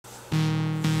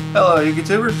Hello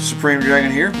YouTubers, Supreme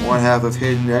Dragon here, one half of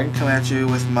Hidden Dragon, coming at you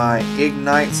with my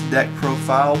Igknight's deck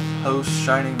profile post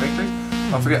Shining Victories.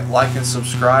 Don't forget, like and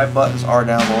subscribe buttons are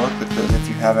down below. Click those if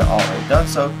you haven't already done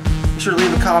so. Be sure to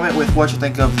leave a comment with what you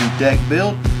think of the deck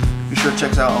build. Be sure to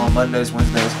check us out on Mondays,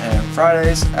 Wednesdays, and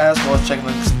Fridays, as well as check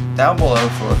links down below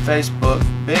for Facebook,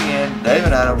 Big N,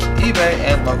 David Adams, eBay,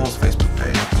 and Locals Facebook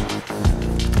page.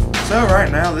 So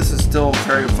right now, this is still a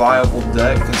very viable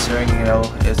deck, considering, you know,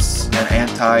 it's an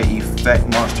anti-effect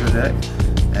monster deck,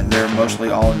 and they're mostly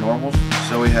all normals.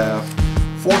 So we have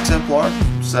 4 Templar,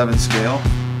 7 scale,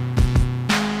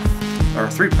 or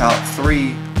 3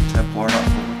 Templar, not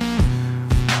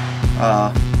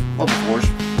 4. Level 4s.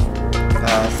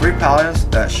 3 Paladins,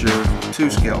 that's your 2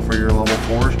 scale for your level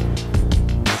 4s.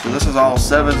 So this is all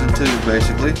 7s and 2s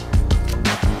basically.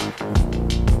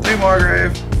 3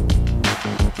 Margrave,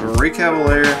 3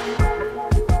 Cavalier,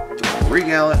 3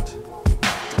 Gallant,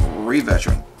 3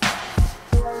 Veteran.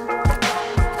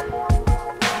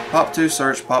 Pop 2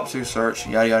 search,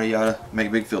 yada yada yada,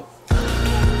 make big field.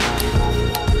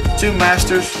 2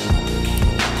 Masters,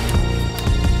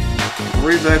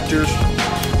 3 Vectors,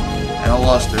 and a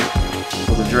Luster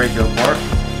for the Draco part.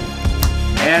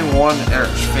 And 1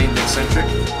 Fiend Eccentric,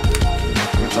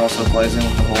 which also plays in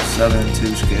with the whole 7 and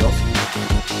 2 scales.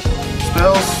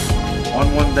 Spells.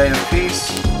 1 Day of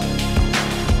Peace,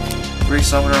 3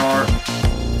 Summoner Art,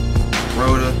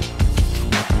 Rhoda,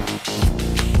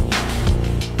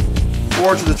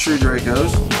 4 to the True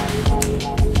Dracos,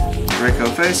 Draco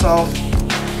Face Off,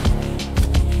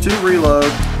 2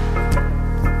 Reload,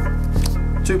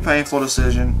 2 Painful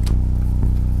Decision,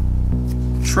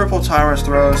 triple Tyrant's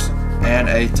Throws, and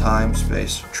a Time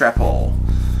Space Trap Hole.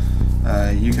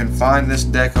 You can find this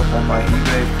deck up on my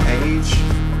eBay page.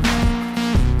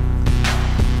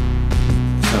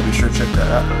 So be sure to check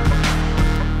that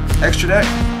out. Extra deck,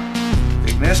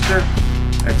 Ignister,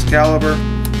 Excalibur,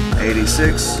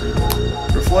 86,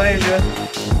 Rafflesia,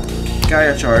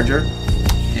 Gaia Charger,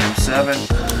 M7,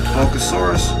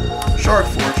 Volcasaurus, Shark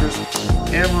Fortress,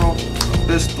 Emerald,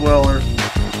 Abyss Dweller,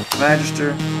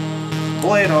 Magister,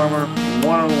 Blade Armor,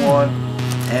 101,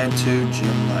 and 2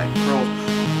 Igknight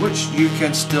Pearls, which you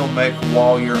can still make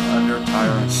while you're under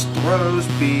Tyrant's Throws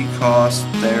because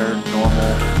they're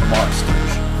normal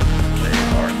monsters.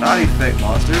 Not effect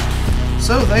monsters,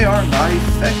 so they are not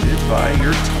affected by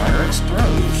your Tyrant's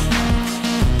Throws.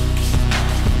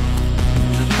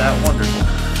 Isn't that wonderful?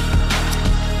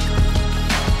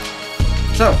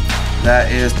 So,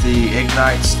 that is the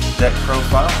Igknight's deck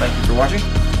profile. Thank you for watching.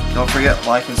 Don't forget,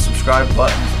 like and subscribe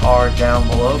buttons are down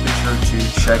below. Be sure to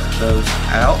check those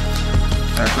out.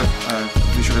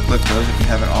 Be sure to click those if you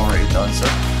haven't already done so.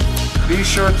 Be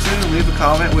sure to leave a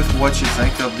comment with what you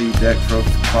think of the deck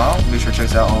profile. Be sure to check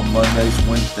us out on Mondays,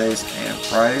 Wednesdays, and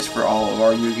Fridays for all of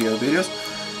our Yu-Gi-Oh! Videos.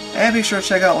 And be sure to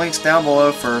check out links down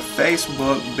below for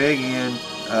Facebook, Big N,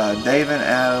 David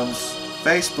Adams,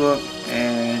 Facebook,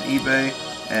 and eBay,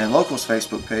 and Locals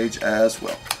Facebook page as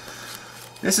well.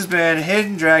 This has been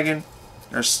Hidden Dragon,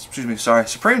 or excuse me, sorry,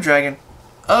 Supreme Dragon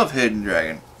of Hidden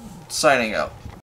Dragon, signing out.